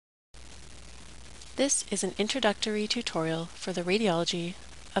This is an introductory tutorial for the radiology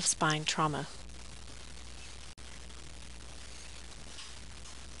of spine trauma.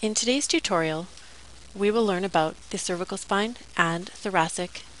 In today's tutorial, we will learn about the cervical spine and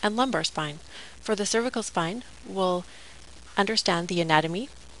thoracic and lumbar spine. For the cervical spine, we'll understand the anatomy,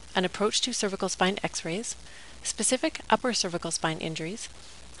 an approach to cervical spine x-rays, specific upper cervical spine injuries,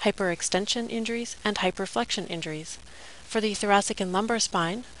 hyperextension injuries, and hyperflexion injuries. For the thoracic and lumbar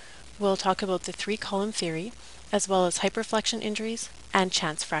spine, we'll talk about the three-column theory, as well as hyperflexion injuries and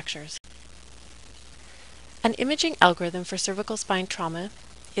chance fractures. An imaging algorithm for cervical spine trauma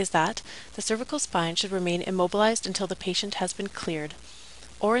is that the cervical spine should remain immobilized until the patient has been cleared,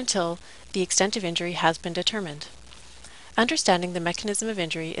 or until the extent of injury has been determined. Understanding the mechanism of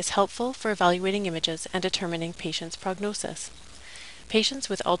injury is helpful for evaluating images and determining patient's prognosis. Patients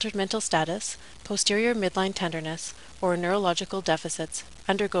with altered mental status, posterior midline tenderness, or neurological deficits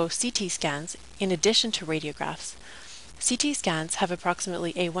undergo CT scans in addition to radiographs. CT scans have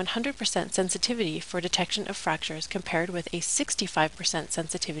approximately a 100% sensitivity for detection of fractures compared with a 65%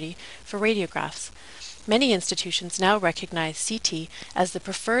 sensitivity for radiographs. Many institutions now recognize CT as the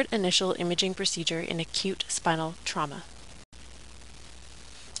preferred initial imaging procedure in acute spinal trauma.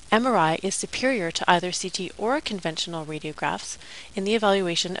 MRI is superior to either CT or conventional radiographs in the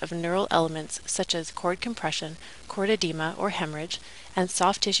evaluation of neural elements such as cord compression, cord edema or hemorrhage, and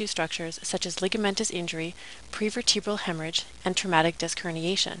soft tissue structures such as ligamentous injury, prevertebral hemorrhage, and traumatic disc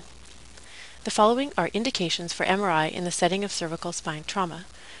herniation. The following are indications for MRI in the setting of cervical spine trauma.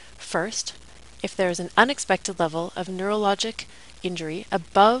 First, if there is an unexpected level of neurologic injury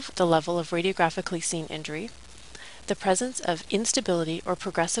above the level of radiographically seen injury, the presence of instability or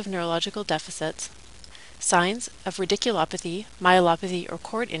progressive neurological deficits, signs of radiculopathy, myelopathy, or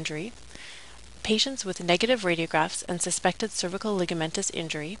cord injury, patients with negative radiographs and suspected cervical ligamentous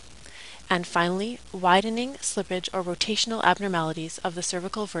injury, and finally, widening, slippage, or rotational abnormalities of the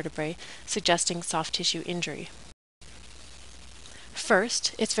cervical vertebrae suggesting soft tissue injury.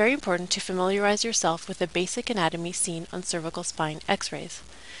 First, it's very important to familiarize yourself with the basic anatomy seen on cervical spine x-rays.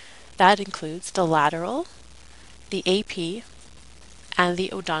 That includes the lateral, the AP, and the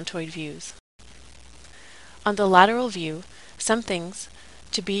odontoid views. On the lateral view, some things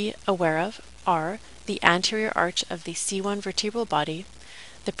to be aware of are the anterior arch of the C1 vertebral body,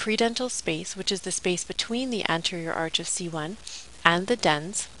 the predental space, which is the space between the anterior arch of C1 and the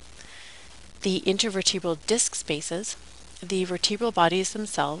dens, the intervertebral disc spaces, the vertebral bodies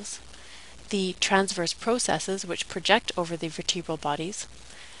themselves, the transverse processes which project over the vertebral bodies,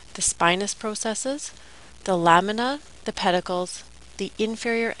 the spinous processes, the lamina, the pedicles, the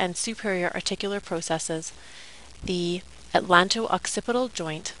inferior and superior articular processes, the atlanto-occipital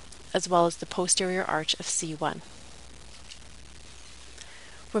joint, as well as the posterior arch of C1.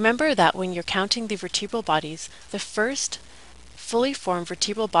 Remember that when you're counting the vertebral bodies, the first fully formed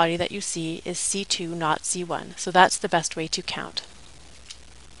vertebral body that you see is C2, not C1, so that's the best way to count.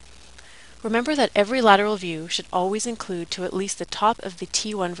 Remember that every lateral view should always include to at least the top of the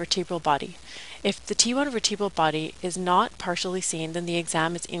T1 vertebral body. If the T1 vertebral body is not partially seen, then the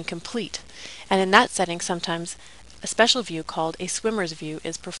exam is incomplete, and in that setting sometimes a special view called a swimmer's view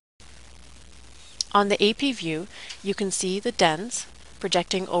is performed. On the AP view, you can see the dens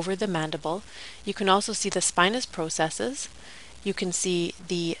projecting over the mandible. You can also see the spinous processes. You can see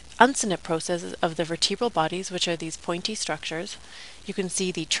the uncinate processes of the vertebral bodies, which are these pointy structures. You can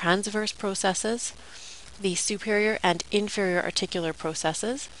see the transverse processes, the superior and inferior articular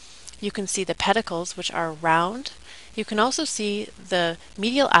processes. You can see the pedicles, which are round. You can also see the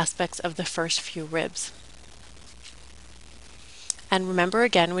medial aspects of the first few ribs. And remember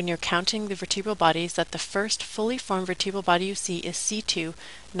again, when you're counting the vertebral bodies, that the first fully formed vertebral body you see is C2,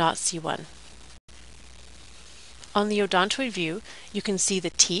 not C1. On the odontoid view, you can see the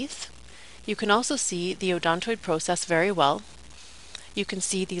teeth. You can also see the odontoid process very well. You can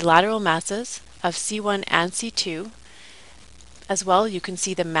see the lateral masses of C1 and C2. As well, you can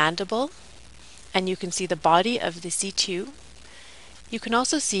see the mandible, and you can see the body of the C2. You can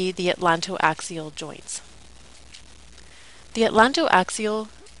also see the atlantoaxial joints. The atlantoaxial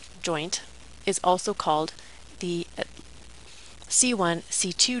joint is also called the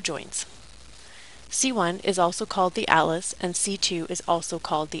C1-C2 joints. C1 is also called the atlas, and C2 is also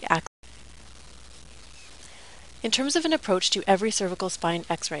called the axis. In terms of an approach to every cervical spine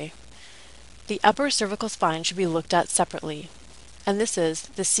x-ray, the upper cervical spine should be looked at separately, and this is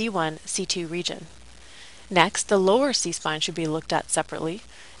the C1-C2 region. Next, the lower C-spine should be looked at separately,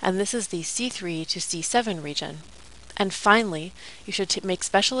 and this is the C3 to C7 region. And finally, you should make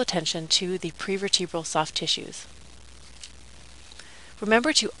special attention to the prevertebral soft tissues.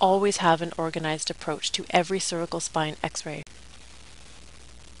 Remember to always have an organized approach to every cervical spine X-ray.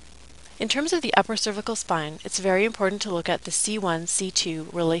 In terms of the upper cervical spine, it's very important to look at the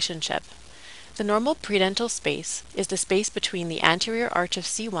C1-C2 relationship. The normal predental space is the space between the anterior arch of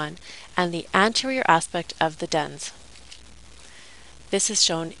C1 and the anterior aspect of the dens. This is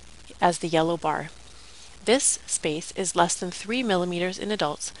shown as the yellow bar. This space is less than 3 millimeters in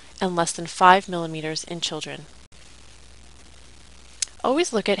adults and less than 5 millimeters in children.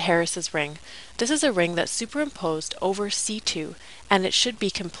 Always look at Harris's ring. This is a ring that's superimposed over C2 and it should be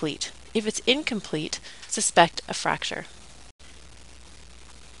complete. If it's incomplete, suspect a fracture.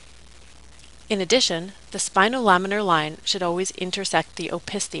 In addition, the spinolaminar line should always intersect the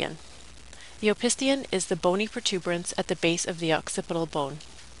opistheon. The opistheon is the bony protuberance at the base of the occipital bone.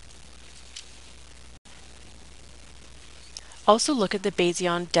 Also look at the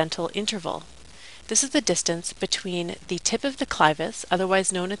basion dental interval. This is the distance between the tip of the clivus,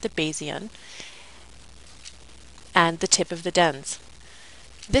 otherwise known as the basion, and the tip of the dens.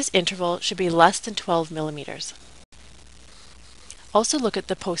 This interval should be less than 12 millimeters. Also look at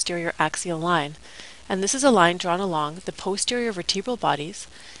the posterior axial line, and this is a line drawn along the posterior vertebral bodies,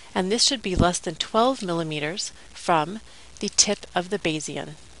 and this should be less than 12 millimeters from the tip of the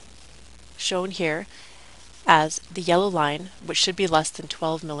basion, shown here as the yellow line, which should be less than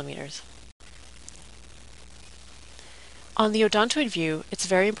 12 millimeters. On the odontoid view, it's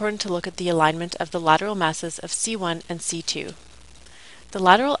very important to look at the alignment of the lateral masses of C1 and C2. The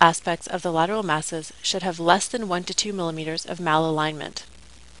lateral aspects of the lateral masses should have less than 1 to 2 millimeters of malalignment.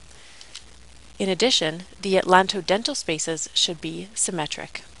 In addition, the atlantodental spaces should be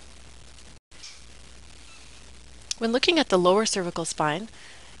symmetric. When looking at the lower cervical spine,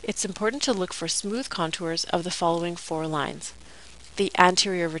 it's important to look for smooth contours of the following 4 lines: the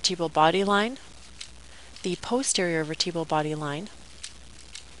anterior vertebral body line, the posterior vertebral body line,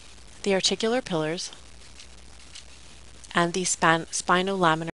 the articular pillars, and the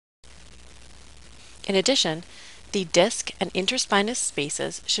spinolaminar. In addition, the disc and interspinous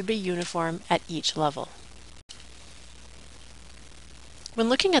spaces should be uniform at each level. When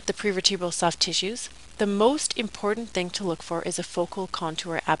looking at the prevertebral soft tissues, the most important thing to look for is a focal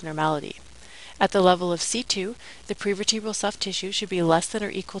contour abnormality. At the level of C2, the prevertebral soft tissue should be less than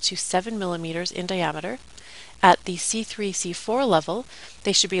or equal to 7 millimeters in diameter. At the C3-C4 level,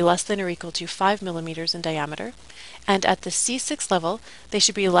 they should be less than or equal to 5 millimeters in diameter, and at the C6 level, they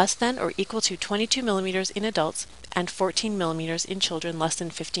should be less than or equal to 22 millimeters in adults and 14 millimeters in children less than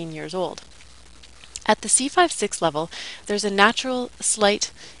 15 years old. At the C5-6 level, there's a natural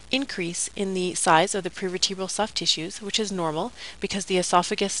slight increase in the size of the prevertebral soft tissues, which is normal because the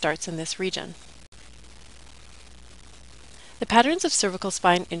esophagus starts in this region. The patterns of cervical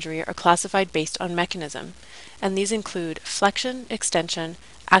spine injury are classified based on mechanism, and these include flexion, extension,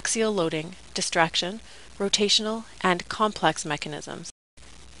 axial loading, distraction, rotational, and complex mechanisms.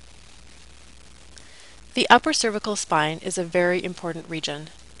 The upper cervical spine is a very important region,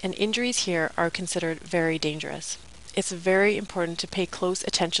 and injuries here are considered very dangerous. It's very important to pay close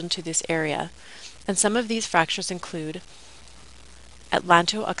attention to this area, and some of these fractures include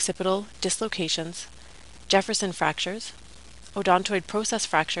atlanto-occipital dislocations, Jefferson fractures, odontoid process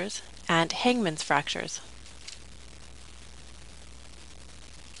fractures, and hangman's fractures.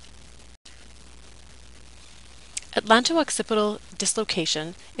 Atlanto-occipital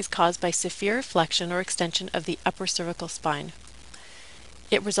dislocation is caused by severe flexion or extension of the upper cervical spine.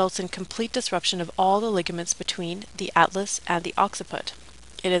 It results in complete disruption of all the ligaments between the atlas and the occiput.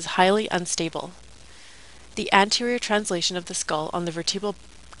 It is highly unstable. The anterior translation of the skull on the vertebral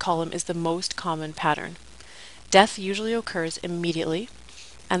column is the most common pattern. Death usually occurs immediately,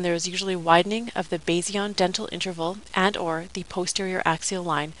 and there is usually widening of the basion dental interval and/or the posterior axial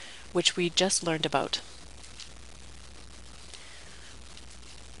line, which we just learned about.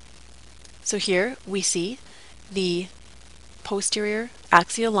 So here we see the posterior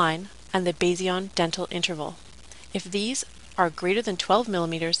axial line and the basion dental interval. If these are greater than 12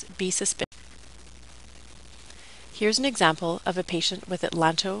 millimeters, be suspicious. Here's an example of a patient with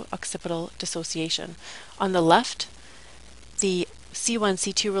atlanto-occipital dissociation. On the left, the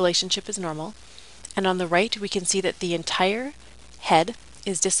C1-C2 relationship is normal, and on the right we can see that the entire head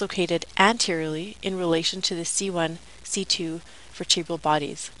is dislocated anteriorly in relation to the C1-C2 vertebral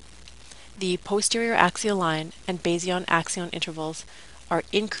bodies. The posterior axial line and basion-axion intervals are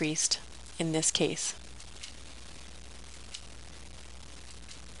increased in this case.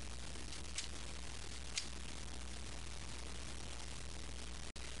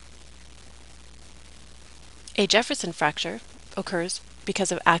 A Jefferson fracture occurs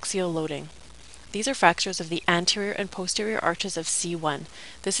because of axial loading. These are fractures of the anterior and posterior arches of C1.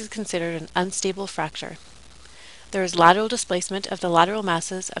 This is considered an unstable fracture. There is lateral displacement of the lateral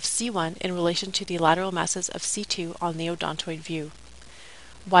masses of C1 in relation to the lateral masses of C2 on the odontoid view.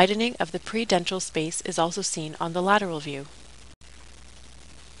 Widening of the predentral space is also seen on the lateral view.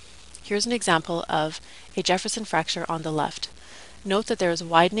 Here's an example of a Jefferson fracture on the left. Note that there is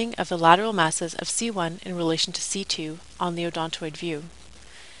widening of the lateral masses of C1 in relation to C2 on the odontoid view.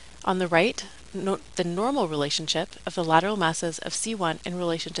 On the right, note the normal relationship of the lateral masses of C1 in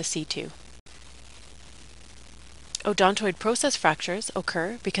relation to C2. Odontoid process fractures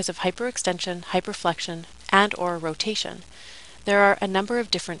occur because of hyperextension, hyperflexion, and/or rotation. There are a number of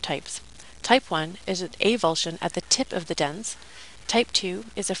different types. Type 1 is an avulsion at the tip of the dens. Type 2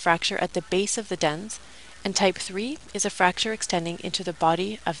 is a fracture at the base of the dens. And type 3 is a fracture extending into the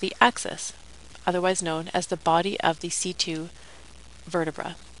body of the axis, otherwise known as the body of the C2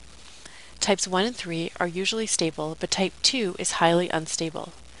 vertebra. Types 1 and 3 are usually stable, but type 2 is highly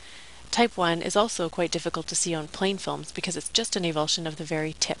unstable. Type 1 is also quite difficult to see on plain films because it's just an avulsion of the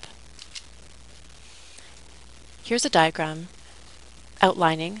very tip. Here's a diagram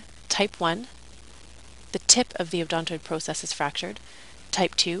outlining type 1, the tip of the odontoid process is fractured,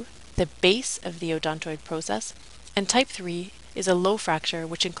 type 2, the base of the odontoid process, and type 3 is a low fracture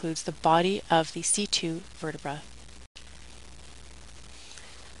which includes the body of the C2 vertebra.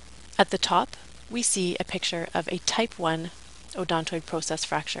 At the top, we see a picture of a type 1 odontoid process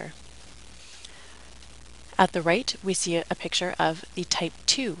fracture. At the right, we see a picture of the type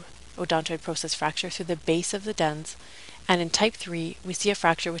 2 odontoid process fracture through the base of the dens, and in type 3, we see a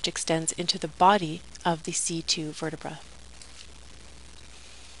fracture which extends into the body of the C2 vertebra.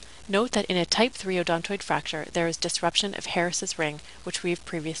 Note that in a type 3 odontoid fracture, there is disruption of Harris's ring, which we've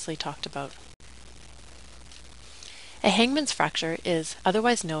previously talked about. A hangman's fracture is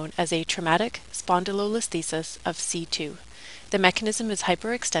otherwise known as a traumatic spondylolisthesis of C2. The mechanism is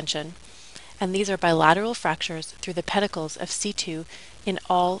hyperextension, and these are bilateral fractures through the pedicles of C2 in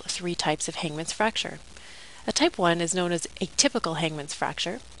all three types of hangman's fracture. A type 1 is known as a typical hangman's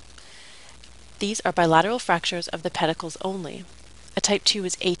fracture. These are bilateral fractures of the pedicles only. A type 2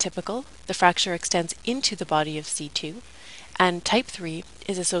 is atypical. The fracture extends into the body of C2. And type 3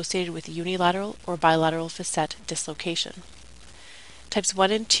 is associated with unilateral or bilateral facet dislocation. Types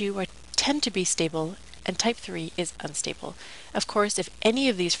 1 and 2 tend to be stable, and type 3 is unstable. Of course, if any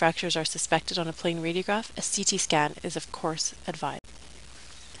of these fractures are suspected on a plain radiograph, a CT scan is of course advised.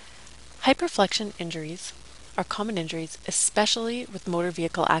 Hyperflexion injuries are common injuries, especially with motor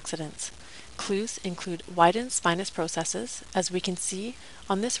vehicle accidents. Clues include widened spinous processes, as we can see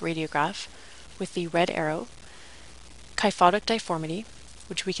on this radiograph with the red arrow, kyphotic deformity,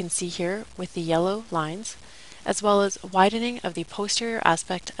 which we can see here with the yellow lines, as well as widening of the posterior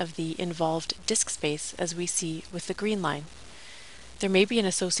aspect of the involved disc space, as we see with the green line. There may be an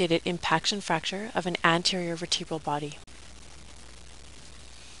associated impaction fracture of an anterior vertebral body.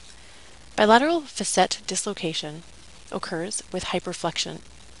 Bilateral facet dislocation occurs with hyperflexion.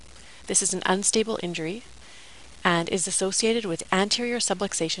 This is an unstable injury and is associated with anterior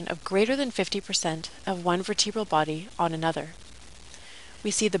subluxation of greater than 50% of one vertebral body on another.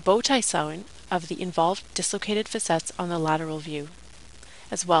 We see the bow tie sign of the involved dislocated facets on the lateral view.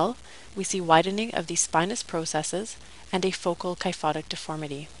 As well, we see widening of the spinous processes and a focal kyphotic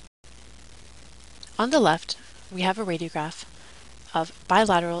deformity. On the left, we have a radiograph of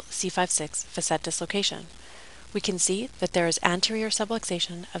bilateral C5-6 facet dislocation. We can see that there is anterior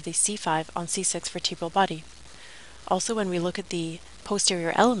subluxation of the C5 on C6 vertebral body. Also, when we look at the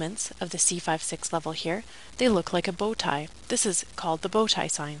posterior elements of the C5-6 level here, they look like a bow tie. This is called the bow tie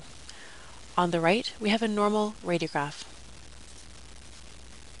sign. On the right, we have a normal radiograph.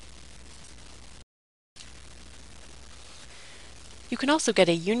 You can also get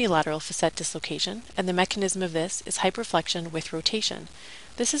a unilateral facet dislocation, and the mechanism of this is hyperflexion with rotation.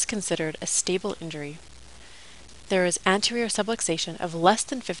 This is considered a stable injury. There is anterior subluxation of less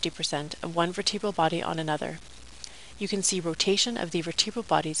than 50% of one vertebral body on another. You can see rotation of the vertebral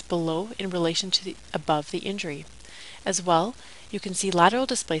bodies below in relation to above the injury. As well, you can see lateral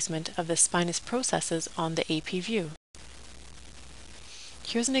displacement of the spinous processes on the AP view.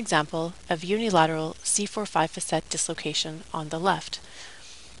 Here's an example of unilateral C4-5 facet dislocation on the left.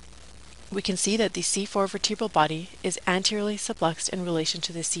 We can see that the C4 vertebral body is anteriorly subluxed in relation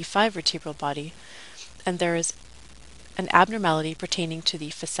to the C5 vertebral body, and there is an abnormality pertaining to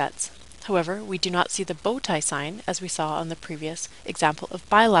the facets. However, we do not see the bow tie sign as we saw on the previous example of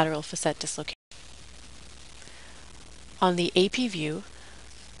bilateral facet dislocation. On the AP view,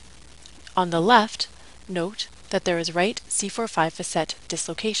 on the left, note that there is right C4-5 facet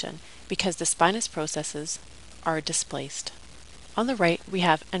dislocation because the spinous processes are displaced. On the right, we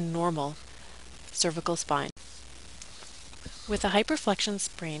have a normal cervical spine. With a hyperflexion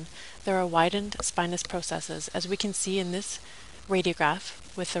sprain, there are widened spinous processes, as we can see in this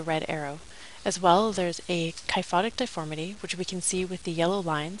radiograph with the red arrow. As well, there's a kyphotic deformity, which we can see with the yellow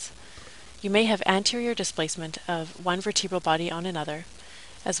lines. You may have anterior displacement of one vertebral body on another.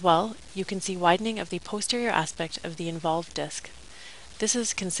 As well, you can see widening of the posterior aspect of the involved disc. This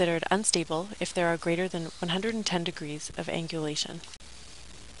is considered unstable if there are greater than 110 degrees of angulation.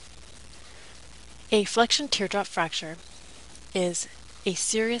 A flexion teardrop fracture is a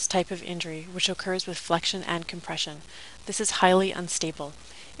serious type of injury which occurs with flexion and compression. This is highly unstable.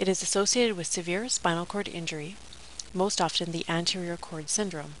 It is associated with severe spinal cord injury, most often the anterior cord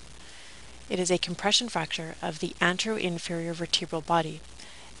syndrome. It is a compression fracture of the anteroinferior vertebral body,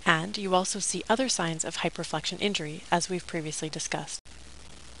 and you also see other signs of hyperflexion injury, as we've previously discussed.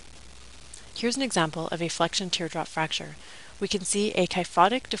 Here's an example of a flexion teardrop fracture. We can see a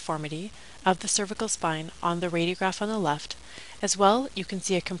kyphotic deformity of the cervical spine on the radiograph on the left. As well, you can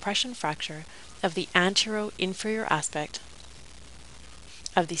see a compression fracture of the anteroinferior aspect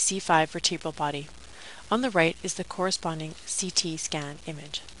of the C5 vertebral body. On the right is the corresponding CT scan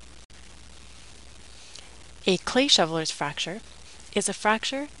image. A clay shoveler's fracture is a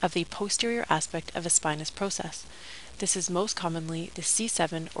fracture of the posterior aspect of a spinous process. This is most commonly the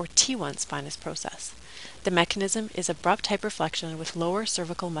C7 or T1 spinous process. The mechanism is abrupt hyperflexion with lower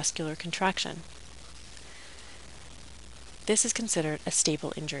cervical muscular contraction. This is considered a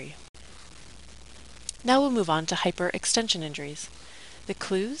stable injury. Now we'll move on to hyperextension injuries. The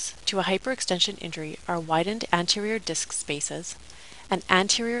clues to a hyperextension injury are widened anterior disc spaces, an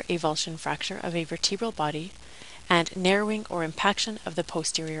anterior avulsion fracture of a vertebral body, and narrowing or impaction of the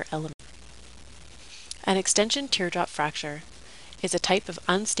posterior element. An extension teardrop fracture is a type of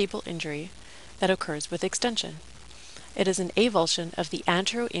unstable injury that occurs with extension. It is an avulsion of the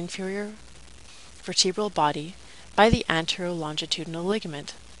anteroinferior vertebral body by the anterolongitudinal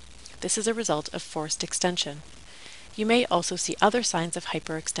ligament. This is a result of forced extension. You may also see other signs of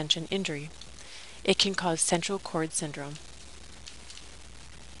hyperextension injury. It can cause central cord syndrome.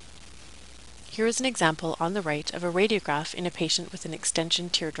 Here is an example on the right of a radiograph in a patient with an extension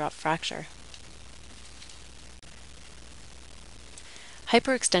teardrop fracture.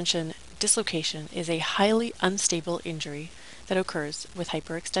 Hyperextension dislocation is a highly unstable injury that occurs with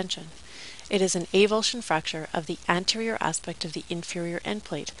hyperextension. It is an avulsion fracture of the anterior aspect of the inferior end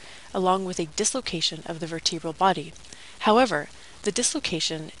plate, along with a dislocation of the vertebral body. However, the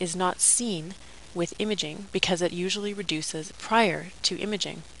dislocation is not seen with imaging because it usually reduces prior to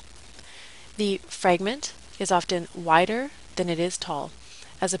imaging. The fragment is often wider than it is tall,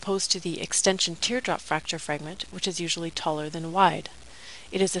 as opposed to the extension teardrop fracture fragment, which is usually taller than wide.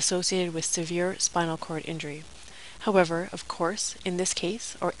 It is associated with severe spinal cord injury. However, of course, in this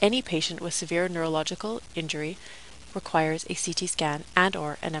case, or any patient with severe neurological injury requires a CT scan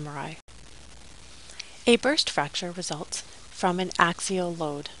and/or an MRI. A burst fracture results from an axial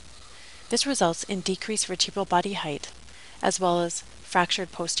load. This results in decreased vertebral body height, as well as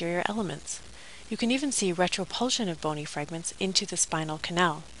fractured posterior elements. You can even see retropulsion of bony fragments into the spinal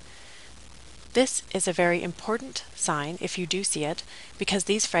canal. This is a very important sign if you do see it, because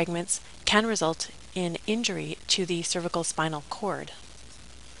these fragments can result in injury to the cervical spinal cord.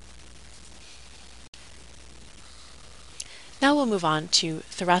 Now we'll move on to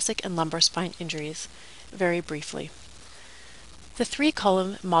thoracic and lumbar spine injuries very briefly. The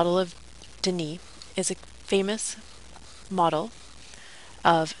three-column model of Denis is a famous model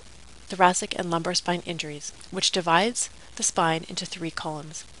of thoracic and lumbar spine injuries, which divides the spine into three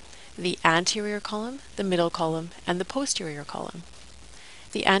columns: the anterior column, the middle column, and the posterior column.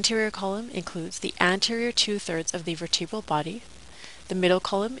 The anterior column includes the anterior 2/3 of the vertebral body, the middle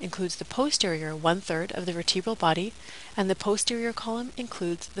column includes the posterior 1/3 of the vertebral body, and the posterior column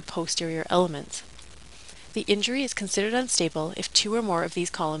includes the posterior elements. The injury is considered unstable if two or more of these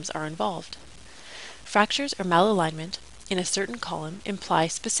columns are involved. Fractures or malalignment in a certain column imply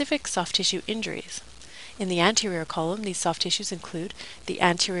specific soft tissue injuries. In the anterior column, these soft tissues include the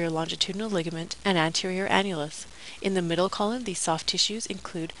anterior longitudinal ligament and anterior annulus. In the middle column, these soft tissues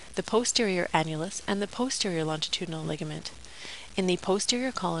include the posterior annulus and the posterior longitudinal ligament. In the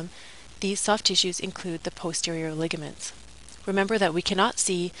posterior column, these soft tissues include the posterior ligaments. Remember that we cannot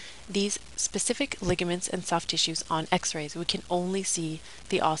see these specific ligaments and soft tissues on X-rays. We can only see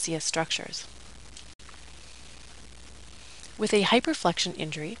the osseous structures. With a hyperflexion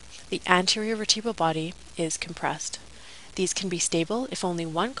injury, the anterior vertebral body is compressed. These can be stable if only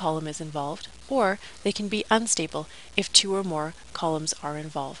one column is involved, or they can be unstable if 2 or more columns are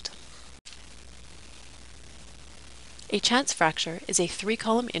involved. A chance fracture is a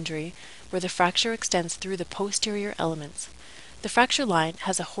 3-column injury where the fracture extends through the posterior elements. The fracture line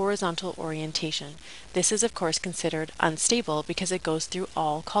has a horizontal orientation. This is of course considered unstable because it goes through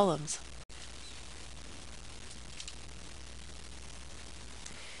all columns.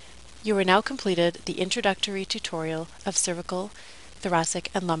 You are now completed the introductory tutorial of cervical,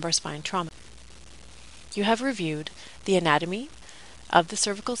 thoracic, and lumbar spine trauma. You have reviewed the anatomy of the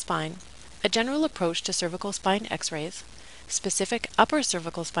cervical spine, a general approach to cervical spine x-rays, specific upper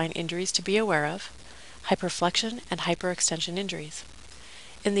cervical spine injuries to be aware of, hyperflexion and hyperextension injuries.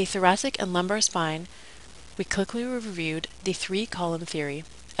 In the thoracic and lumbar spine, we quickly reviewed the 3-column theory,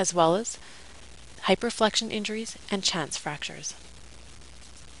 as well as hyperflexion injuries and chance fractures.